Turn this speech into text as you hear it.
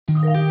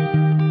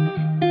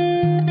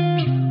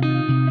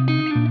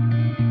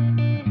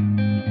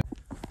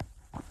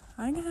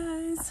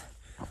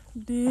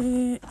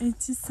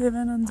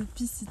87 on the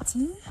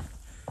PCT,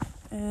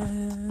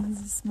 and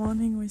this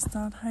morning we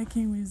start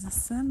hiking with the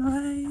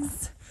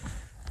sunrise.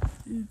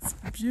 It's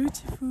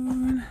beautiful.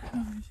 I don't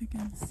know if you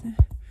can see.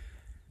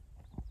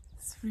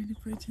 It's really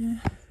pretty.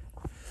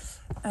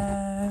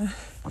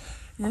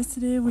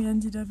 Yesterday we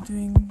ended up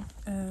doing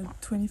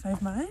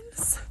 25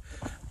 miles,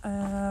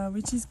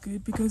 which is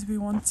good because we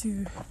want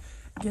to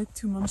get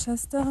to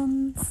Shasta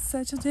on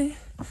Saturday,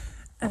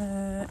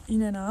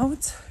 in and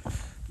out,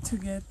 to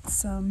get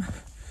some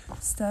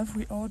stuff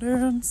we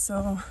ordered.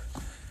 So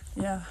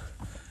yeah,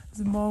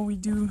 the more we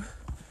do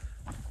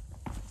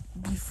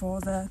before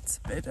that,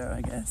 better,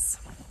 I guess.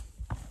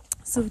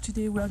 So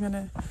today we're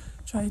gonna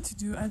try to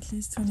do at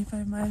least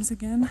 25 miles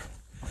again,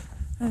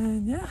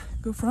 and yeah,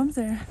 go from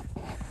there.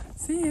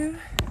 See you!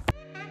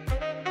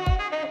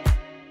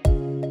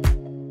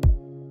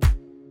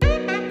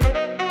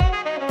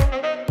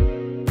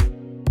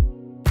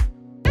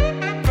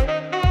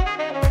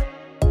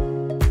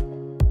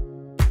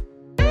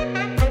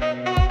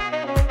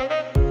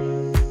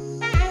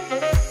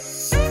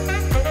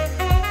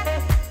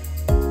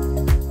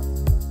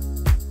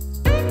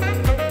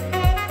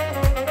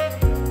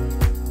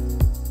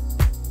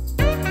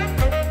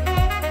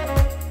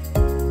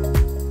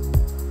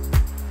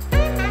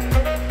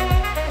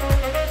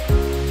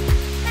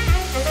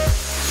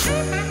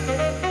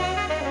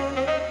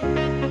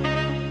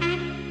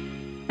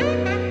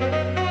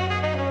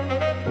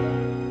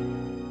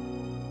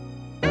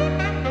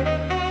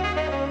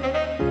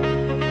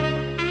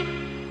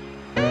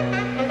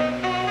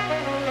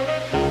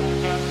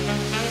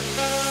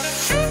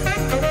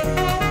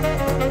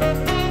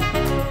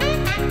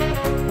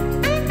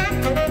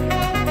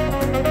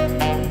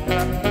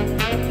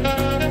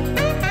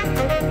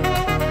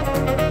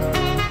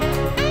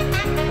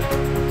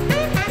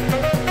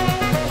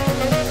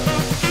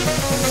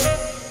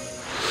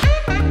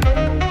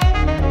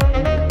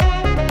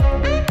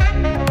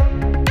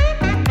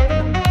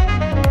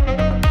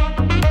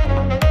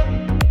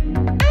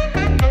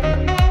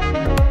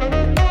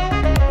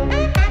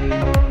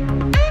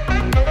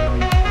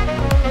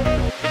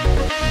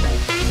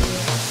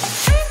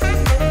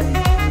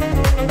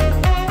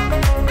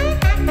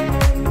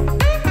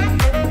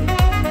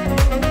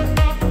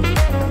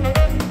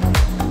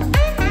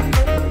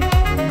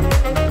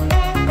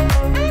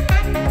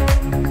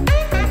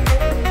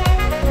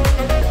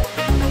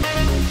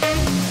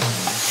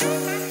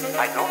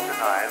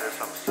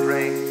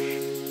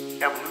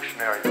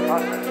 Evolutionary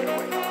process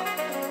going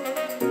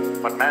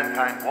on, but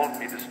mankind won't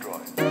be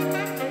destroyed. The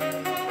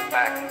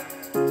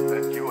fact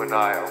that you and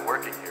I are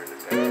working here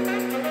today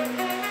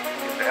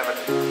is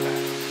evidence of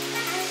that.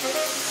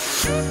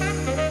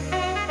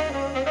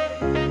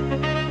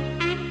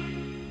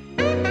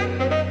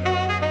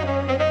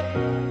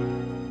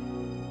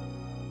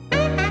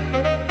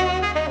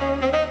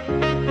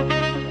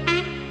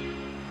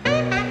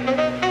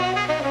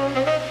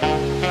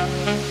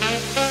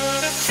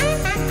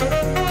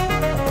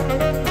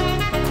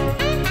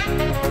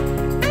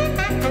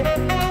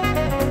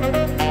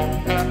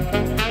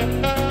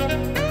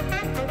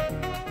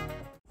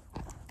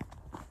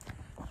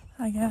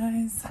 Hi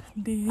guys,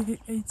 day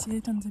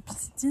 88 on the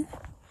PCT,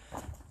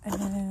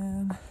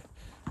 and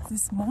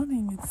this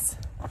morning it's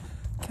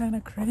kind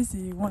of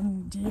crazy.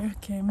 One deer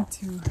came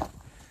to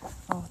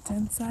our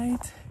tent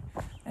site,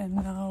 and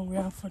now we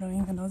are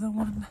following another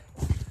one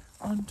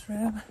on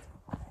trail,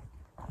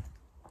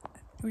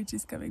 which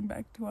is coming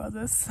back towards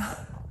us. I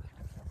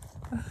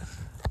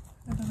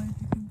don't know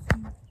if you can see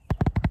it.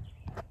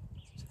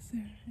 It's just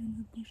there in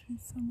the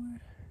bushes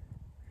somewhere.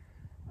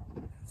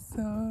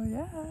 So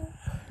yeah.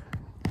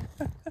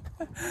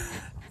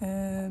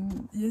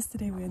 And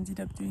yesterday we ended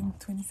up doing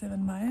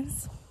 27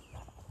 miles.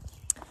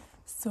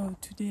 So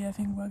today I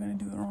think we're gonna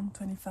do around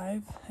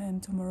 25,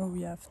 and tomorrow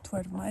we have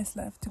 12 miles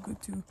left to go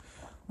to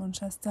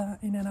Shasta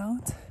in and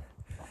out.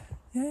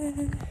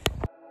 Yay!